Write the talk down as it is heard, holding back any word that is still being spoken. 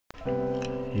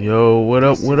Yo, what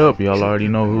up, what up? Y'all already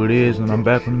know who it is, and I'm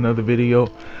back with another video.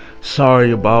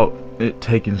 Sorry about it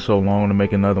taking so long to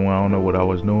make another one. I don't know what I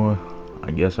was doing.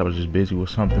 I guess I was just busy with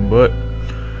something, but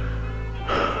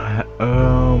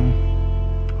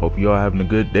hope y'all having a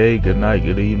good day, good night,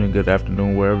 good evening, good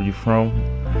afternoon, wherever you're from,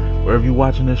 wherever you're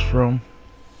watching this from.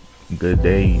 Good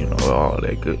day, you know, all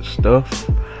that good stuff.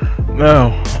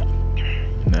 Now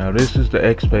this is the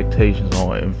expectations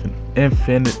on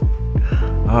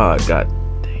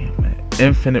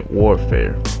Infinite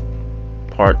Warfare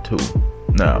Part 2.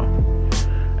 Now,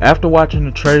 after watching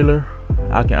the trailer,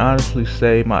 I can honestly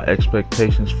say my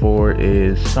expectations for it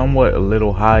is somewhat a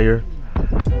little higher.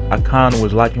 I kind of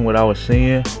was liking what I was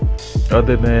seeing,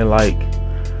 other than like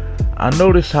I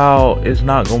noticed how it's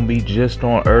not gonna be just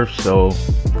on Earth, so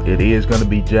it is gonna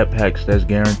be jetpacks that's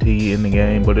guaranteed in the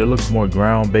game, but it looks more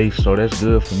ground based, so that's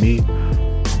good for me.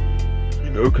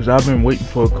 You know, because I've been waiting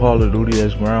for a Call of Duty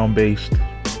that's ground based,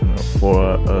 you know,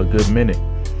 for a good minute.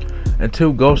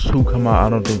 Until Ghost 2 come out, I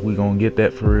don't think we're gonna get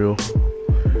that for real.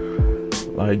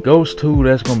 Like Ghost 2,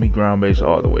 that's gonna be ground based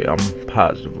all the way. I'm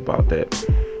positive about that.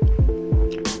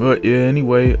 But yeah,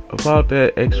 anyway, about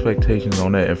that expectations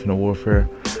on that Infinite Warfare,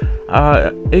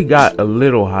 it got a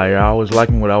little higher. I was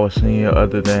liking what I was seeing,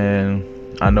 other than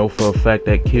I know for a fact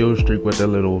that kill streak with that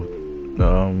little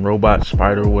robot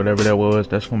spider or whatever that was,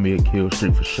 that's gonna be a kill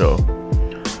streak for sure.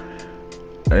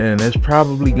 And it's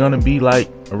probably gonna be like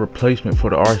a replacement for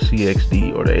the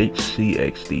RCXD or the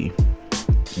HCXD.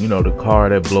 You know, the car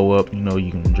that blow up, you know,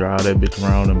 you can drive that bitch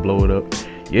around and blow it up.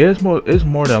 Yeah, it's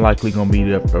more than likely gonna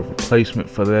be a replacement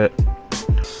for that.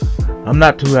 I'm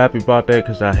not too happy about that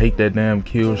because I hate that damn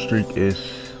kill streak. It's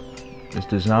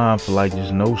designed for like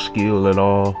just no skill at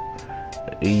all.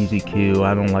 Easy kill.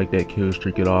 I don't like that kill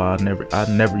streak at all. I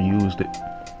never used it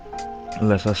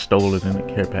unless I stole it in a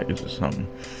care package or something.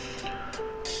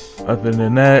 Other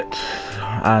than that,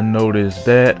 I noticed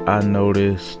the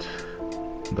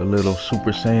little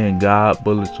Super Saiyan God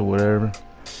bullets or whatever.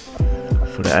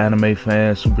 For the anime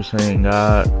fans, Super Saiyan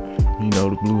God, you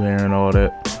know, the blue hair and all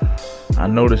that. I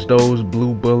noticed those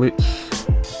blue bullets.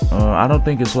 I don't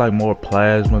think it's like more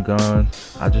plasma guns.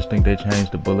 I just think they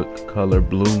changed the bullet color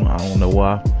blue. I don't know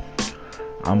why.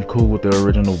 I'm cool with the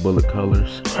original bullet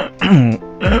colors.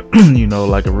 You know,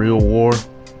 like a real war.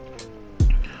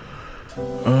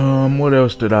 What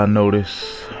else did I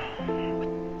notice?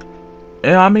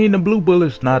 Yeah, I mean, the blue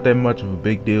bullets not that much of a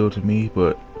big deal to me,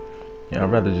 but yeah,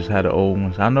 I'd rather just have the old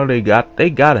ones. I know they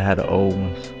gotta have the old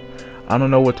ones. I don't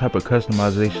know what type of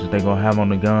customizations they gonna have on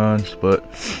the guns, but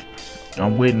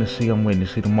I'm waiting to see the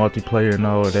multiplayer and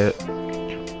all of that.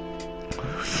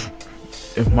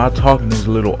 If my talking is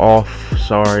a little off,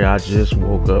 sorry, I just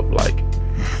woke up, like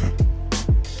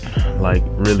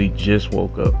really just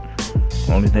woke up.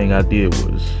 Only thing I did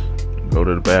was go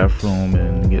to the bathroom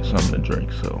and get something to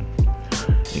drink, so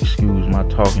excuse my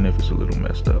talking if it's a little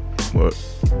messed up. But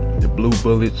the blue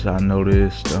bullets, I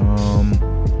noticed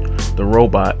the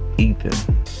robot Ethan.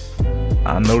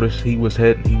 I noticed he was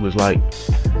like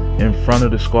in front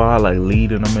of the squad, like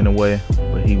leading them in a way,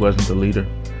 but he wasn't the leader.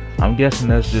 I'm guessing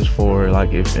that's just for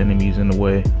like if enemies in the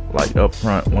way, like up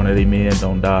front, one of their men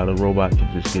don't die, the robot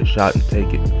can just get shot and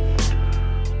take it,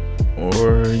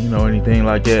 or you know, anything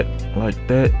like that.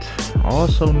 I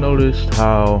also noticed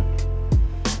how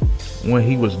when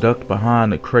he was ducked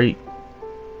behind the crate,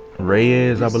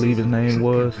 Reyes, I believe his name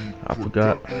was, I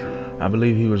forgot. I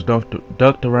believe he was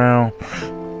ducked around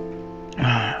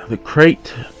the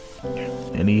crate,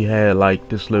 and he had like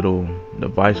this little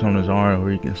device on his arm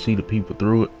where he can see the people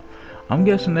through it. I'm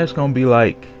guessing that's gonna be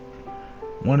like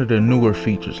one of the newer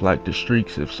features, like the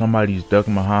streaks. If somebody's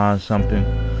ducking behind something,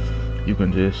 you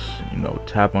can just, you know,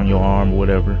 tap on your arm or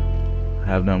whatever,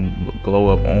 have them glow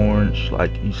up orange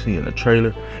like you see in the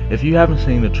trailer. If you haven't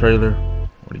seen the trailer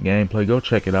or the gameplay, go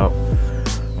check it out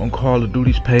on Call of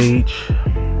Duty's page.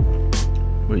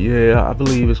 But yeah, I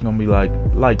believe it's gonna be like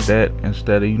that,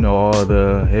 instead of, you know, all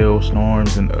the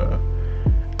hailstorms and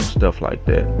stuff like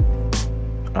that.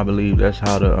 I believe that's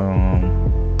how the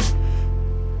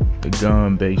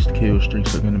gun-based kill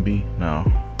streaks are gonna be now,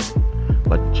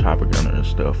 like the chopper gunner and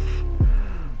stuff.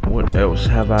 What else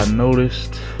have I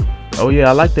noticed? Oh yeah,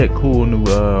 I like that cool new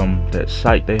that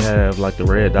sight they have, like the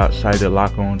red dot sight that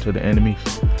lock on to the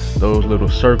enemies. Those little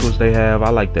circles they have, I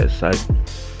like that sight.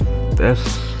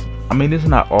 I mean, it's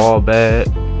not all bad.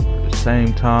 At the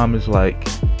same time, it's like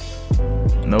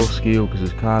no skill, because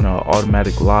it's kind of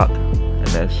automatic lock, and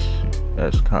that's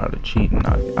kind of cheating,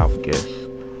 I guess.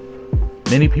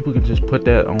 Many people can just put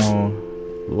that on,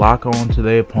 lock on to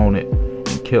their opponent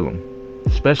and kill them,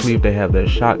 especially if they have that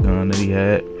shotgun that he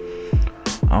had.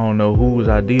 I don't know whose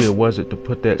idea was it to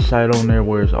put that sight on there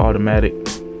where it's automatic,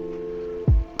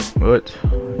 but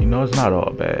you know, it's not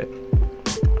all bad.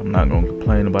 I'm not gonna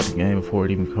complain about the game before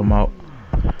it even come out.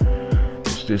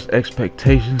 It's just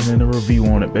expectations and a review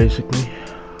on it basically.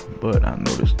 But I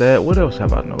noticed that. What else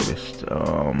have I noticed?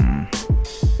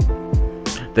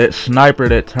 That sniper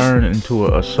that turned into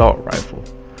an assault rifle.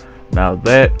 Now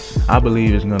that, I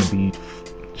believe, is gonna be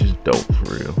just dope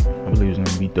for real. I believe it's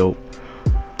gonna be dope.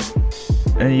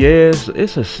 And yeah,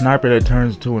 it's a sniper that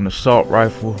turns into an assault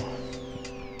rifle.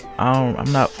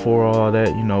 I'm not for all that,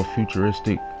 you know,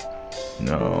 futuristic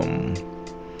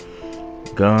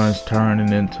guns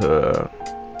turning into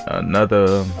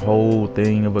another whole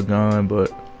thing of a gun,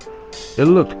 but it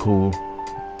looked cool.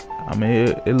 I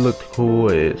mean, it looked cool.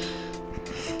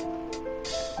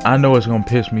 I know it's gonna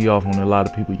piss me off when a lot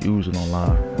of people use it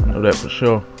online. I know that for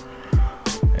sure.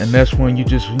 And that's when you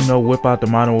just, you know, whip out the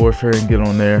Modern Warfare and get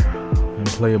on there and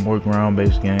play a more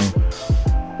ground-based game.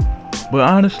 But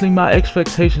honestly, my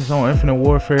expectations on Infinite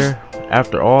Warfare,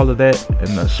 after all of that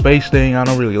and the space thing, I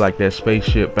don't really like that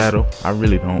spaceship battle. I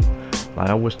really don't. Like,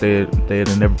 I wish they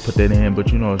had never put that in,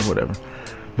 but you know, it's whatever.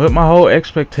 But my whole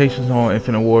expectations on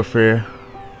Infinite Warfare,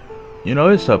 you know,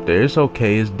 it's up there. It's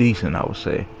okay. It's decent, I would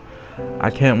say.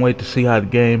 I can't wait to see how the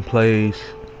game plays.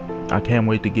 I can't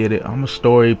wait to get it. I'm a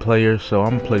story player, so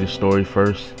I'm gonna play the story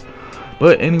first.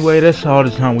 But anyway, that's all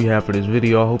the time we have for this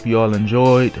video. I hope you all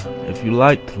enjoyed. If you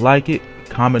liked, like it.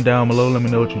 Comment down below. Let me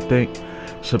know what you think.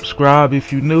 Subscribe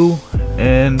if you're new.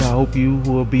 And I hope you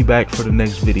will be back for the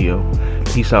next video.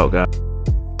 Peace out, guys.